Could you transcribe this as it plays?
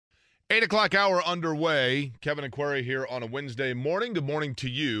8 o'clock hour underway. Kevin and Query here on a Wednesday morning. Good morning to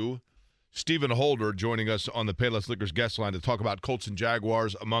you. Stephen Holder joining us on the Payless Liquors guest line to talk about Colts and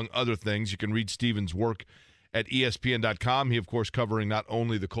Jaguars, among other things. You can read Stephen's work at ESPN.com. He, of course, covering not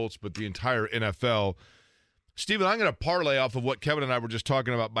only the Colts but the entire NFL. Stephen, I'm going to parlay off of what Kevin and I were just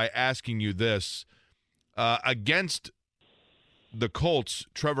talking about by asking you this. Against the Colts,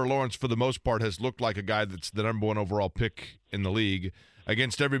 Trevor Lawrence, for the most part, has looked like a guy that's the number one overall pick in the league.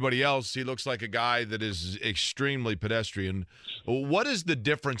 Against everybody else, he looks like a guy that is extremely pedestrian. What is the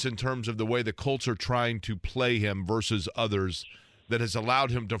difference in terms of the way the Colts are trying to play him versus others that has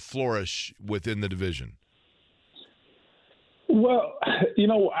allowed him to flourish within the division? Well,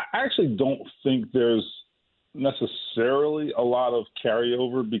 I actually don't think there's necessarily a lot of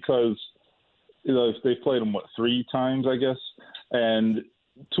carryover because, if they played him, 3 times, I guess, and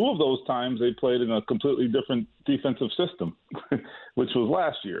 2 of those times they played in a completely different defensive system, which was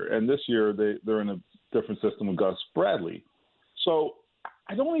last year. And this year they're in a different system with Gus Bradley. So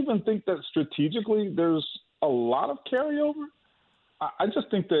I don't even think that strategically there's a lot of carryover. I just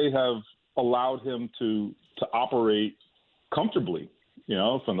think they have allowed him to operate comfortably,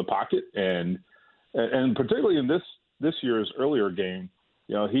 from the pocket. And particularly in this year's earlier game,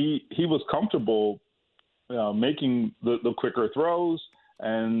 he was comfortable making the quicker throws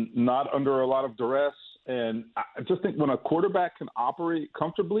and not under a lot of duress. And I just think when a quarterback can operate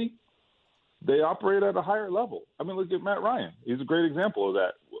comfortably, they operate at a higher level. I mean, look at Matt Ryan. He's a great example of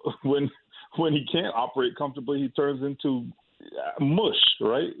that. When he can't operate comfortably, he turns into mush,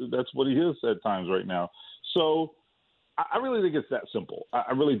 right? That's what he is at times right now. So I really think it's that simple.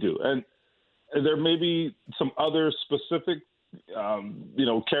 I really do. And there may be some other specific,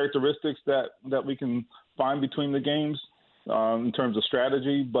 characteristics that we can find between the games in terms of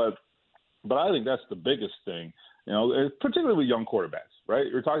strategy, but I think that's the biggest thing, particularly with young quarterbacks, right?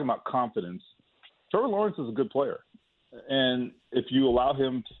 You're talking about confidence. Trevor Lawrence is a good player, and if you allow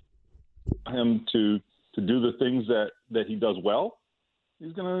him to do the things that he does well,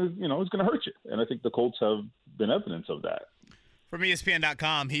 he's gonna hurt you. And I think the Colts have been evidence of that. From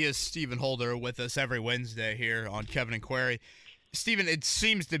ESPN.com, he is Stephen Holder with us every Wednesday here on Kevin and Query. Stephen, it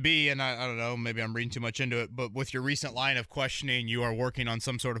seems to be, and I don't know, maybe I'm reading too much into it, but with your recent line of questioning, you are working on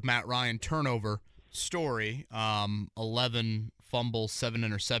some sort of Matt Ryan turnover story. 11 fumbles, 7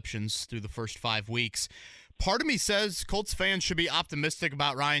 interceptions through the first 5 weeks. Part of me says Colts fans should be optimistic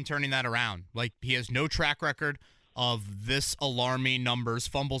about Ryan turning that around. Like, he has no track record of this alarming numbers,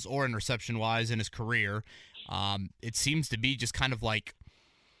 fumbles or interception-wise, in his career. It seems to be just kind of like,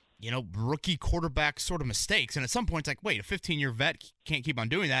 rookie quarterback sort of mistakes. And at some point, it's like, wait, a 15-year vet can't keep on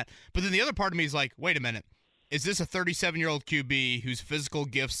doing that. But then the other part of me is like, wait a minute. Is this a 37-year-old QB whose physical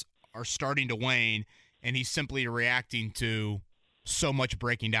gifts are starting to wane, and he's simply reacting to so much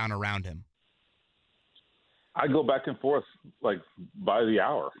breaking down around him? I go back and forth, like, by the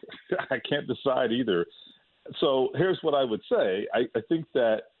hour. I can't decide either. So here's what I would say. I think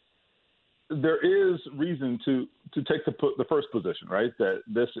that there is reason to take the first position, right? That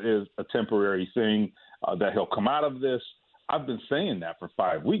this is a temporary thing, that he'll come out of this. I've been saying that for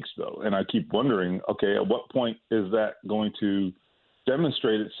 5 weeks, though, and I keep wondering, okay, at what point is that going to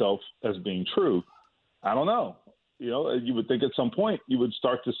demonstrate itself as being true? I don't know. You would think at some point you would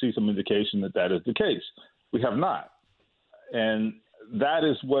start to see some indication that is the case. We have not. And that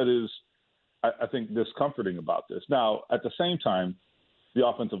is what is, I think, discomforting about this. Now, at the same time, the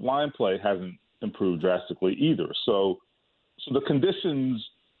offensive line play hasn't improved drastically either. So the conditions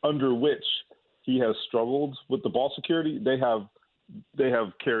under which he has struggled with the ball security, they have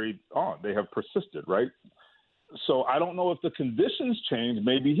carried on. They have persisted, right? So I don't know if the conditions change.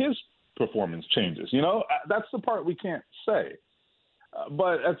 Maybe his performance changes. That's the part we can't say.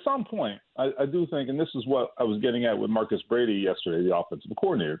 But at some point, I do think, and this is what I was getting at with Marcus Brady yesterday, the offensive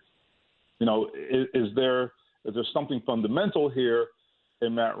coordinator, is there something fundamental here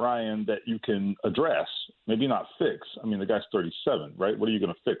in Matt Ryan that you can address, maybe not fix? I mean, the guy's 37, right? What are you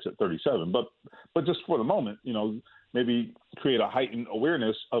going to fix at 37? But just for the moment, maybe create a heightened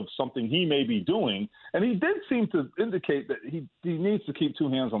awareness of something he may be doing. And he did seem to indicate that he needs to keep 2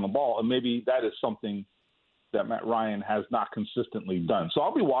 hands on the ball, and maybe that is something that Matt Ryan has not consistently done. So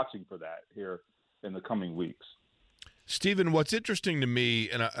I'll be watching for that here in the coming weeks. Stephen, what's interesting to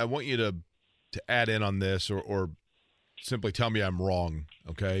me, and I want you to add in on this or simply tell me I'm wrong,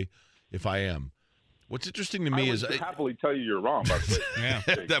 okay, if I am. What's interesting to me I is would happily tell you you're wrong, by the way.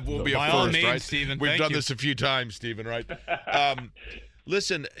 Yeah, that will be a By first, all means, right? Stephen, We've thank done you. this a few times, Stephen, right?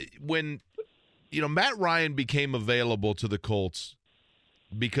 Listen, when Matt Ryan became available to the Colts,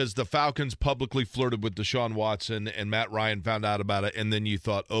 because the Falcons publicly flirted with Deshaun Watson and Matt Ryan found out about it, and then you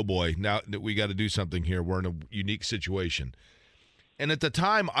thought, oh boy, now we got to do something here. We're in a unique situation. And at the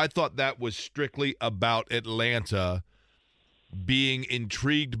time, I thought that was strictly about Atlanta being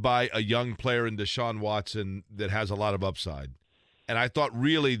intrigued by a young player in Deshaun Watson that has a lot of upside. And I thought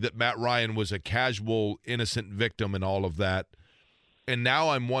really that Matt Ryan was a casual, innocent victim in all of that. And now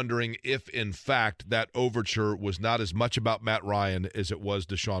I'm wondering if, in fact, that overture was not as much about Matt Ryan as it was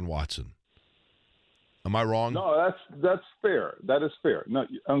Deshaun Watson. Am I wrong? No, that's fair. That is fair. No,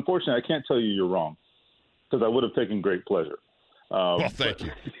 unfortunately, I can't tell you you're wrong because I would have taken great pleasure. Well, thank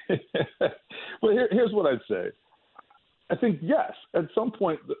you. But here's what I'd say. I think, yes, at some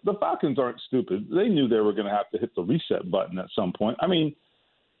point, the Falcons aren't stupid. They knew they were going to have to hit the reset button at some point. I mean,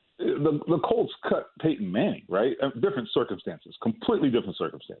 the Colts cut Peyton Manning, right? Different circumstances, completely different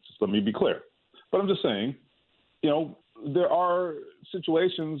circumstances. Let me be clear. But I'm just saying, there are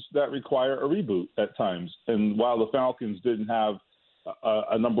situations that require a reboot at times. And while the Falcons didn't have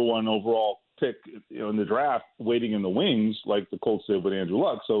a number one overall pick in the draft waiting in the wings like the Colts did with Andrew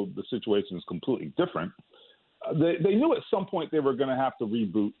Luck, so the situation is completely different. They knew at some point they were going to have to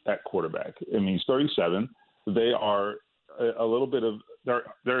reboot at quarterback. I mean, he's 37. They are a little bit of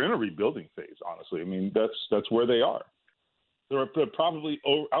they're in a rebuilding phase. Honestly, I mean that's where they are. They're probably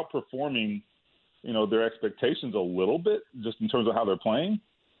outperforming, their expectations a little bit just in terms of how they're playing.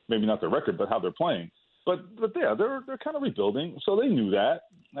 Maybe not their record, but how they're playing. But yeah, they're kind of rebuilding, so they knew that,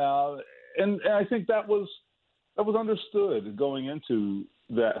 and I think that was understood going into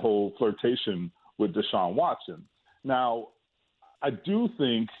that whole flirtation with Deshaun Watson. Now, I do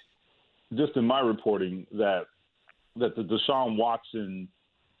think, just in my reporting, that the Deshaun Watson,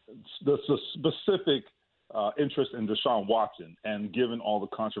 the specific interest in Deshaun Watson, and given all the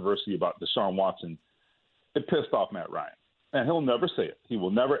controversy about Deshaun Watson, it pissed off Matt Ryan. And he'll never say it. He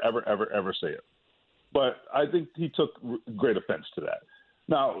will never, ever, ever, ever say it. But I think he took great offense to that.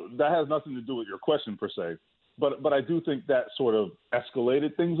 Now, that has nothing to do with your question per se, but I do think that sort of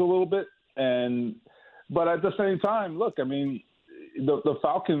escalated things a little bit. But at the same time, look, I mean, the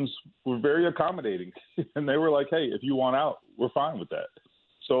Falcons were very accommodating, and they were like, hey, if you want out, we're fine with that.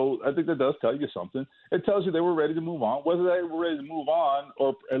 So I think that does tell you something. It tells you they were ready to move on. Whether they were ready to move on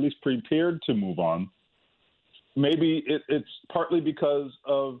or at least prepared to move on, maybe it's partly because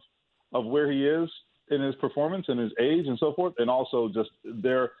of where he is in his performance and his age and so forth, and also just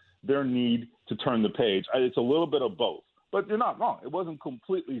their need to turn the page. It's a little bit of both. But you're not wrong. It wasn't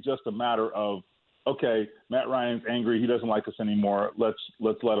completely just a matter of, okay, Matt Ryan's angry. He doesn't like us anymore. Let's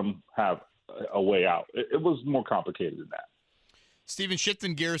let him have a way out. It was more complicated than that. Steven,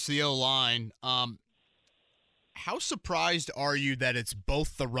 shifting gears to the O-line, how surprised are you that it's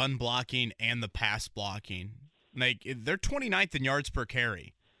both the run blocking and the pass blocking? Like, they're 29th in yards per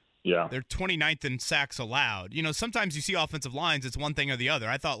carry. Yeah. They're 29th in sacks allowed. Sometimes you see offensive lines, it's one thing or the other.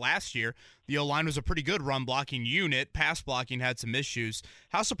 I thought last year the O-line was a pretty good run-blocking unit. Pass blocking had some issues.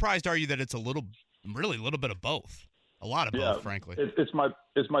 How surprised are you that it's a little bit of both? A lot of both, frankly. It's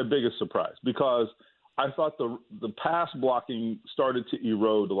my biggest surprise because I thought the pass blocking started to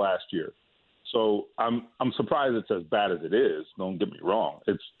erode last year. So I'm surprised it's as bad as it is. Don't get me wrong.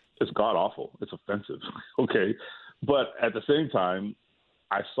 It's god-awful. It's offensive. Okay. But at the same time,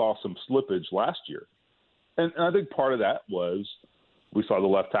 I saw some slippage last year. And I think part of that was we saw the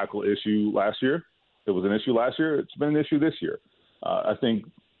left tackle issue last year. It was an issue last year. It's been an issue this year. I think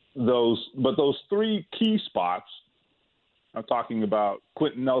those three key spots, I'm talking about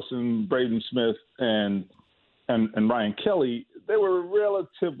Quentin Nelson, Braden Smith, and Ryan Kelly, they were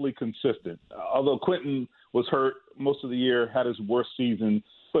relatively consistent. Although Quentin was hurt most of the year, had his worst season,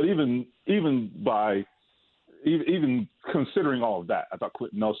 but even considering all of that, I thought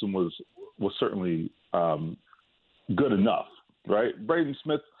Quentin Nelson was certainly good enough, right? Braden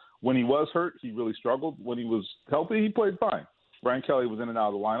Smith, when he was hurt, he really struggled. When he was healthy, he played fine. Ryan Kelly was in and out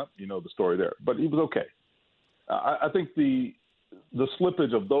of the lineup. You know the story there, but he was okay. I think the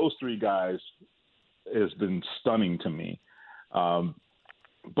slippage of those three guys has been stunning to me.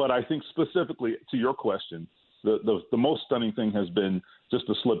 But I think specifically to your question, the most stunning thing has been just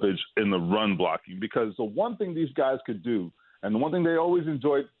the slippage in the run blocking, because the one thing these guys could do, and the one thing they always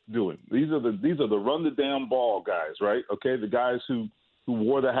enjoyed doing, these are the run the damn ball guys, right? Okay, the guys who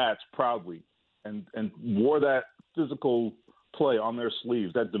wore the hats proudly and wore that physical play on their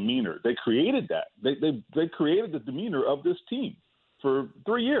sleeves, that demeanor. They created that. They created the demeanor of this team for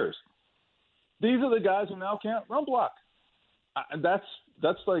 3 years. These are the guys who now can't run block. And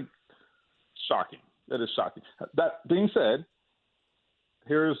that's like shocking. That is shocking. That being said,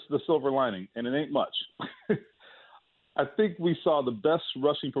 here's the silver lining, and it ain't much. I think we saw the best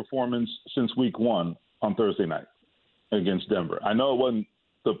rushing performance since week 1 on Thursday night against Denver. I know it wasn't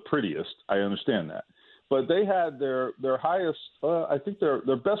the prettiest. I understand that. But they had their highest, I think their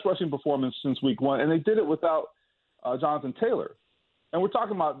best rushing performance since week 1, and they did it without Jonathan Taylor. And we're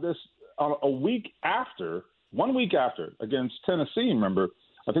talking about this on a week after, 1 week after, against Tennessee, remember,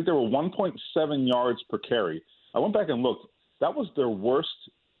 I think they were 1.7 yards per carry. I went back and looked. That was their worst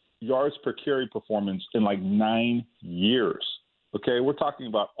yards per carry performance in like 9 years. Okay, we're talking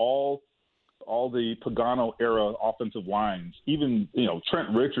about all the Pagano era offensive lines, even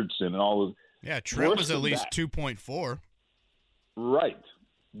Trent Richardson and all of. Yeah, Trent was at least 2.4. Right,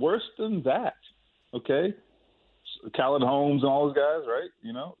 worse than that. Okay, Khaled Holmes and all those guys, right?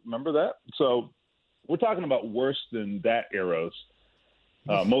 Remember that. So we're talking about worse than that era's,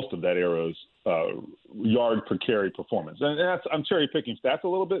 most of that era's yard per carry performance. And I'm cherry picking stats a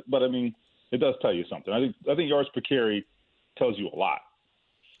little bit, but I mean it does tell you something. I think yards per carry tells you a lot.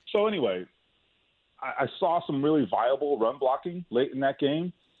 So anyway, I saw some really viable run blocking late in that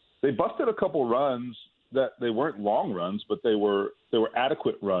game. They busted a couple runs that they weren't long runs, but they were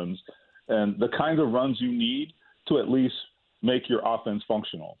adequate runs, and the kinds of runs you need to at least make your offense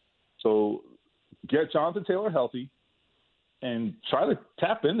functional. So get Jonathan Taylor healthy and try to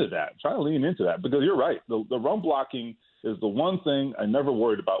tap into that. Try to lean into that, because you're right. The run blocking is the one thing I never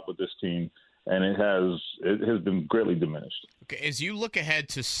worried about with this team, and it has been greatly diminished. Okay, as you look ahead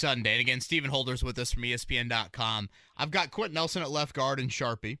to Sunday, and again, Stephen Holder's with us from ESPN.com, I've got Quentin Nelson at left guard and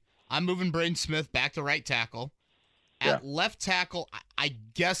Sharpie. I'm moving Braden Smith back to right tackle. At left tackle, I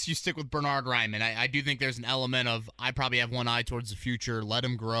guess you stick with Bernhard Raimann. I do think there's an element of I probably have one eye towards the future. Let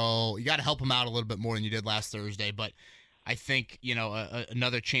him grow. You got to help him out a little bit more than you did last Thursday, but I think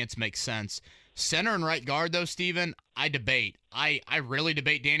another chance makes sense. Center and right guard, though, Steven, I debate. I really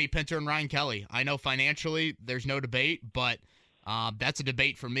debate Danny Pinter and Ryan Kelly. I know financially there's no debate, but that's a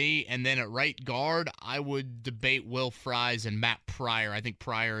debate for me. And then at right guard, I would debate Will Fries and Matt Pryor. I think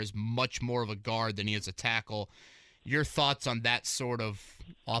Pryor is much more of a guard than he is a tackle. Your thoughts on that sort of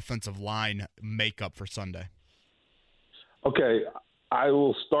offensive line makeup for Sunday? Okay, I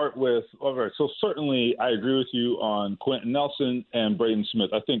will start with – all right, so certainly I agree with you on Quentin Nelson and Braden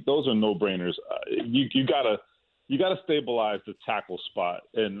Smith. I think those are no-brainers. You gotta stabilize the tackle spot,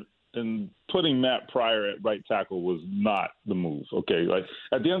 and putting Matt Pryor at right tackle was not the move, okay? Like,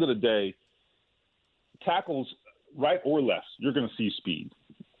 at the end of the day, tackles, right or left, you're going to see speed,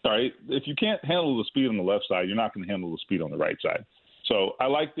 all right? If you can't handle the speed on the left side, you're not going to handle the speed on the right side. So I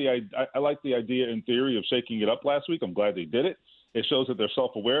like the idea in theory of shaking it up last week. I'm glad they did it. It shows that they're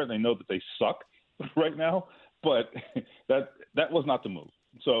self-aware and they know that they suck right now, but that was not the move.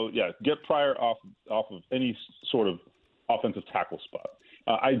 So, yeah, get Pryor off of any sort of offensive tackle spot.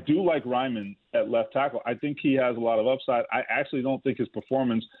 I do like Raimann at left tackle. I think he has a lot of upside. I actually don't think his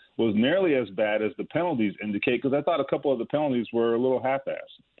performance was nearly as bad as the penalties indicate, because I thought a couple of the penalties were a little half-assed.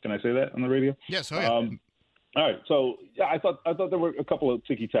 Can I say that on the radio? Yes. Oh, yeah. All right. So, yeah, I thought there were a couple of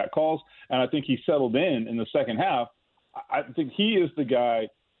ticky-tack calls, and I think he settled in the second half. I think he is the guy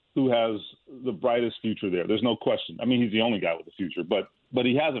who has the brightest future there. There's no question. I mean, he's the only guy with a future, but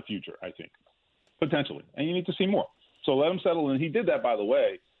he has a future, I think, potentially, and you need to see more. So let him settle in. He did that, by the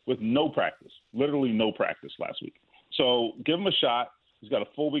way, with no practice, literally no practice last week. So give him a shot. He's got a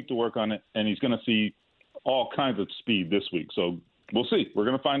full week to work on it, and he's going to see all kinds of speed this week. So we'll see. We're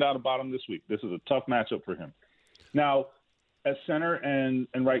going to find out about him this week. This is a tough matchup for him. Now, at center and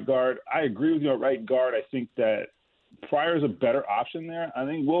right guard, I agree with you at right guard. I think that Pryor's a better option there. I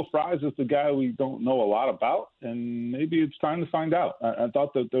think Will Fries is the guy we don't know a lot about, and maybe it's time to find out. I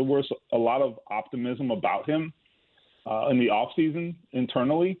thought that there was a lot of optimism about him in the offseason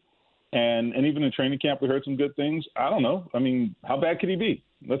internally, and even in training camp we heard some good things. I don't know. I mean, how bad could he be?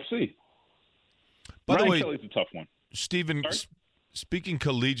 Let's see. By the way, Kelly's a tough one. Stephen, speaking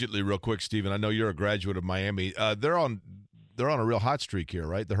collegiately real quick, Stephen, I know you're a graduate of Miami. They're on a real hot streak here,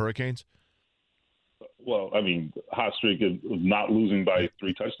 right? The Hurricanes? Well, I mean, hot streak of not losing by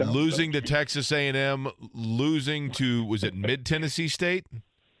 3 touchdowns. Losing to Texas A&M, losing to, was it Mid-Tennessee State?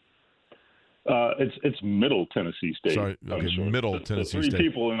 It's Middle Tennessee State. Sorry, okay, sure. Middle Tennessee State. 3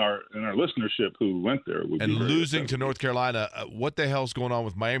 people in our listenership who went there would and be losing to North Carolina. What the hell's going on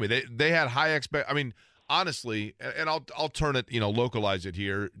with Miami? They had high I mean, honestly, and I'll turn it, localize it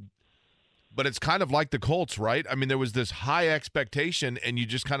here. But it's kind of like the Colts, right? I mean, there was this high expectation, and you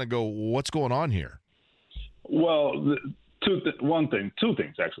just kind of go, "What's going on here?" Well, two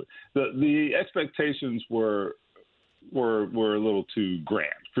things actually. The expectations were a little too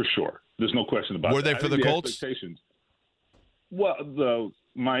grand, for sure. There's no question about that. Were they for the Colts? Expectations. Well, the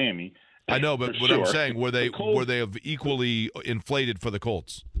Miami. I know, but what I'm saying, were they equally inflated for the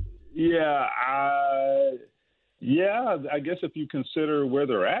Colts? Yeah, I guess if you consider where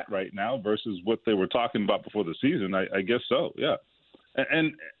they're at right now versus what they were talking about before the season, I guess so. Yeah,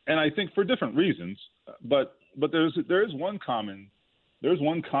 and I think for different reasons, but there is one common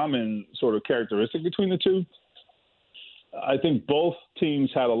sort of characteristic between the two. I think both teams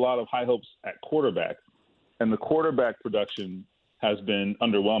had a lot of high hopes at quarterback, and the quarterback production has been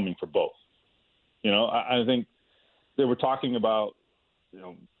underwhelming for both. I think they were talking about,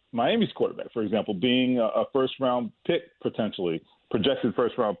 Miami's quarterback, for example, being a first-round pick potentially, projected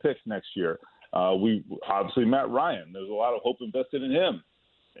first-round pick next year. We obviously Matt Ryan. There's a lot of hope invested in him,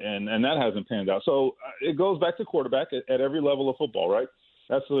 and that hasn't panned out. So it goes back to quarterback at every level of football, right?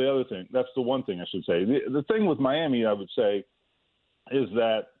 That's the other thing. That's the one thing I should say. The thing with Miami, I would say, is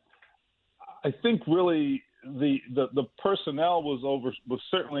that I think really the personnel was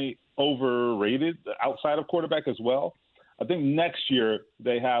certainly overrated outside of quarterback as well. I think next year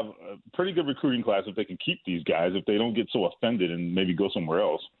they have a pretty good recruiting class if they can keep these guys, if they don't get so offended and maybe go somewhere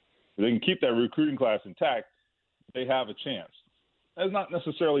else. If they can keep that recruiting class intact, they have a chance. That's not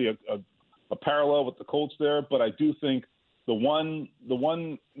necessarily a parallel with the Colts there, but I do think the one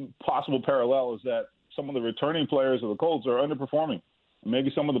possible parallel is that some of the returning players of the Colts are underperforming.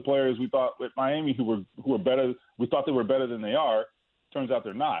 Maybe some of the players we thought with Miami who were better, we thought they were better than they are. Turns out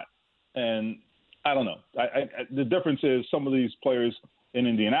they're not. And I don't know. The difference is some of these players in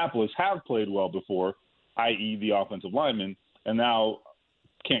Indianapolis have played well before, i.e. the offensive linemen, and now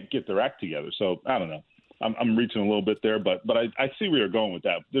can't get their act together. So I don't know. I'm reaching a little bit there, but I see where you're going with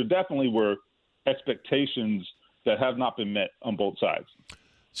that. There definitely were expectations that have not been met on both sides.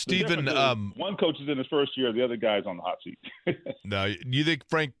 Stephen, one coach is in his first year, the other guy's on the hot seat. No, you think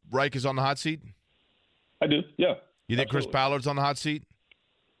Frank Reich is on the hot seat? I do, yeah. You think Chris Ballard's on the hot seat?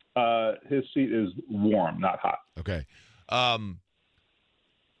 His seat is warm, not hot. Okay.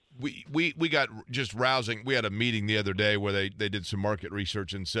 We got just rousing. We had a meeting the other day where they did some market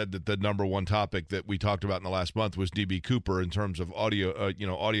research and said that the number one topic that we talked about in the last month was DB Cooper in terms of audio,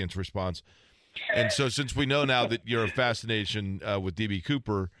 audience response. And so since we know now that you're a fascination with DB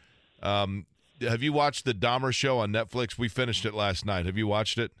Cooper, have you watched the Dahmer Show on Netflix? We finished it last night. Have you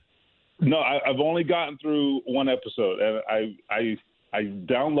watched it? No, I've only gotten through one episode, and I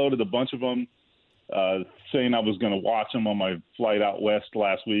downloaded a bunch of them, saying I was going to watch them on my flight out west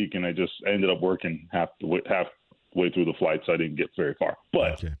last week, and I just ended up working halfway through the flight, so I didn't get very far.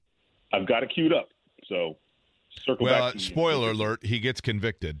 But okay. I've got it queued up, so circle back. Well, spoiler alert, he gets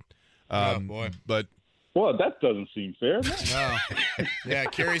convicted. Oh, boy. But well, that doesn't seem fair. No. Yeah,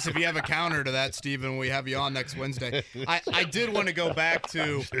 curious if you have a counter to that, Stephen. We have you on next Wednesday. I did want to go back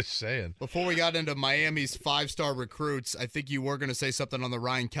to just saying before we got into Miami's 5-star recruits. I think you were going to say something on the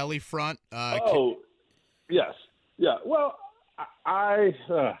Ryan Kelly front. Yes, yeah. Well,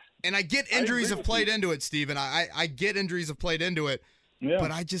 and I get injuries have played into it, Stephen. I get injuries have played into it. Yeah.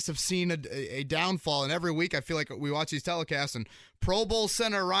 But I just have seen a downfall, and every week I feel like we watch these telecasts, and Pro Bowl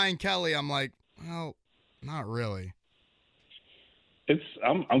center Ryan Kelly, I'm like, well, not really.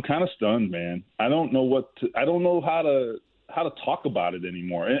 I'm kind of stunned, man. I don't know I don't know how to talk about it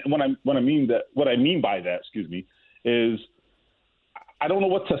anymore. And what I mean by that, is I don't know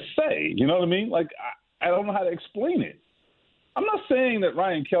what to say. You know what I mean? Like I don't know how to explain it. I'm not saying that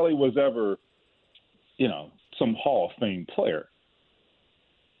Ryan Kelly was ever, some Hall of Fame player.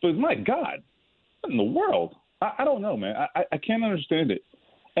 But my God, what in the world? I don't know, man. I can't understand it.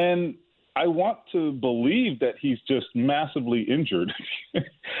 And I want to believe that he's just massively injured.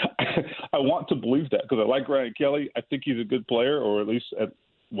 I want to believe that because I like Ryan Kelly. I think he's a good player, or at least at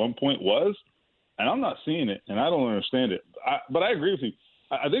one point was. And I'm not seeing it, and I don't understand it. But I agree with you.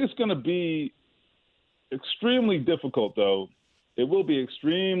 I think it's going to be extremely difficult, though. It will be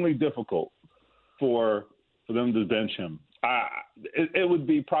extremely difficult for them to bench him. It would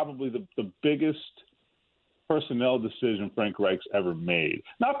be probably the biggest personnel decision Frank Reich's ever made.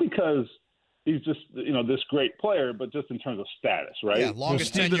 Not because he's just this great player, but just in terms of status, right? Yeah,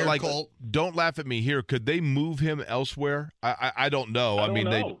 longest tenure Colt. Don't laugh at me here. Could they move him elsewhere? I don't know. I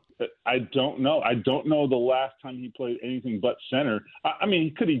don't know. I don't know the last time he played anything but center. I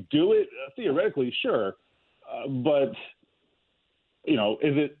mean, could he do it? Theoretically, sure. But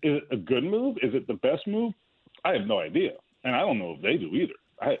is it a good move? Is it the best move? I have no idea. And I don't know if they do either.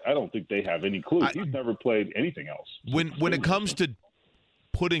 I don't think they have any clue. He's never played anything else. When it comes to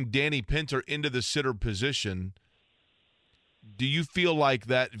putting Danny Pinter into the sitter position, do you feel like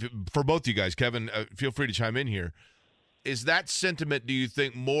that, for both you guys, Kevin, feel free to chime in here, is that sentiment, do you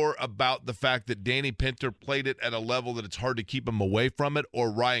think, more about the fact that Danny Pinter played it at a level that it's hard to keep him away from it,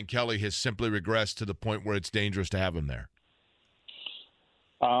 or Ryan Kelly has simply regressed to the point where it's dangerous to have him there?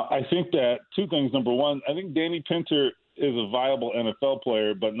 I think that two things. Number one, I think Danny Pinter is a viable NFL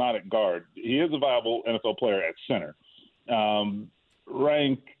player, but not at guard. He is a viable NFL player at center.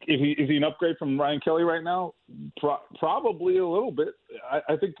 Ryan, is he an upgrade from Ryan Kelly right now? Probably a little bit.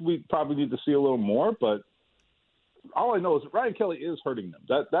 I think we probably need to see a little more, but all I know is that Ryan Kelly is hurting them.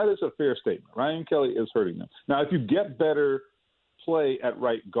 That is a fair statement. Ryan Kelly is hurting them. Now, if you get better play at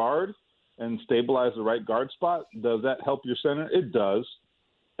right guard and stabilize the right guard spot, does that help your center? It does.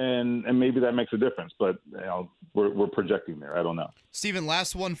 And maybe that makes a difference, but we're projecting there. I don't know. Steven,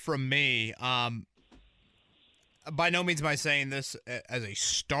 last one from me. By no means am I saying this as a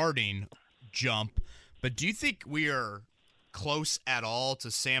starting jump, but do you think we are close at all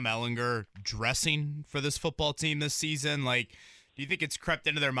to Sam Ehlinger dressing for this football team this season? Like, do you think it's crept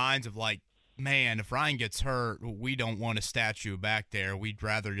into their minds of like, man, if Ryan gets hurt, we don't want a statue back there. We'd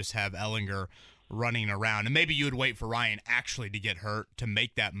rather just have Ehlinger running around. And maybe you would wait for Ryan actually to get hurt to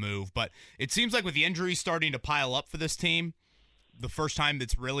make that move. But it seems like with the injuries starting to pile up for this team, the first time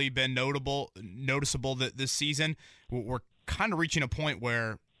that's really been noticeable that this season, we're kind of reaching a point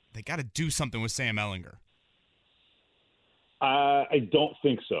where they got to do something with Sam Ehlinger. I don't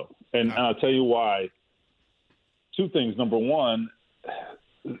think so. And I'll tell you why. Two things. Number one,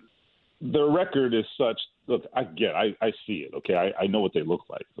 their record is such. Look, I see it. Okay. I know what they look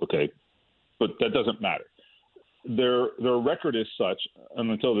like. Okay. But that doesn't matter. Their record is such, and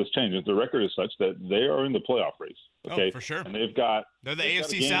until this changes, their record is such that they are in the playoff race. Okay, for sure. And they're the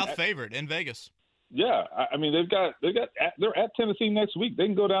AFC South favorite in Vegas. Yeah, I mean they're at Tennessee next week. They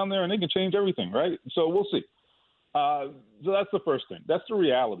can go down there and they can change everything, right? So we'll see. So that's the first thing. That's the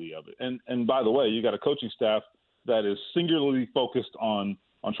reality of it. And by the way, you got a coaching staff that is singularly focused on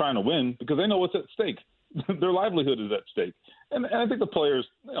trying to win because they know what's at stake. Their livelihood is at stake. And I think the players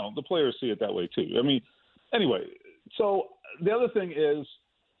see it that way too. I mean, anyway, so the other thing is,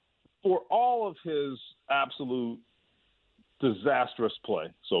 for all of his absolute disastrous play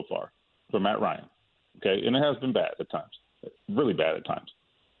so far for Matt Ryan, okay, and it has been bad at times, really bad at times.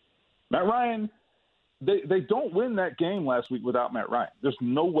 Matt Ryan, they don't win that game last week without Matt Ryan. There's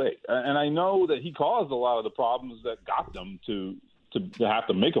no way. And I know that he caused a lot of the problems that got them to have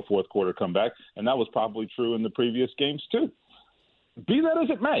to make a fourth quarter comeback, and that was probably true in the previous games too. Be that as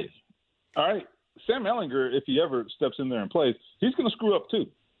it may, all right, Sam Ehlinger, if he ever steps in there and plays, he's going to screw up too.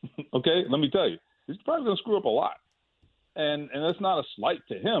 Okay, let me tell you, he's probably going to screw up a lot, and that's not a slight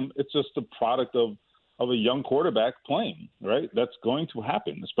to him. It's just the product of a young quarterback playing, right? That's going to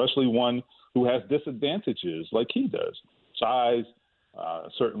happen, especially one who has disadvantages like he does, size,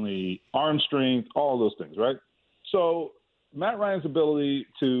 certainly arm strength, all those things, right? So Matt Ryan's ability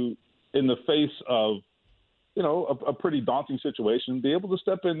to, in the face of, a pretty daunting situation, be able to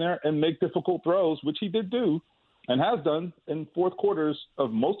step in there and make difficult throws, which he did do and has done in fourth quarters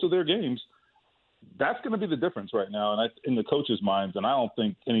of most of their games, that's going to be the difference right now and in the coaches' minds, and I don't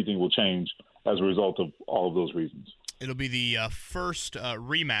think anything will change as a result of all of those reasons. It'll be the first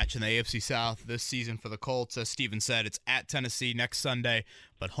rematch in the AFC South this season for the Colts. As Steven said, it's at Tennessee next Sunday,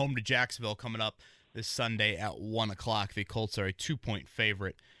 but home to Jacksonville coming up this Sunday at 1 o'clock. The Colts are a 2-point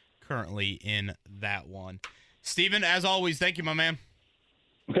favorite currently in that one. Steven, as always, thank you, my man.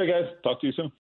 Okay, guys. Talk to you soon.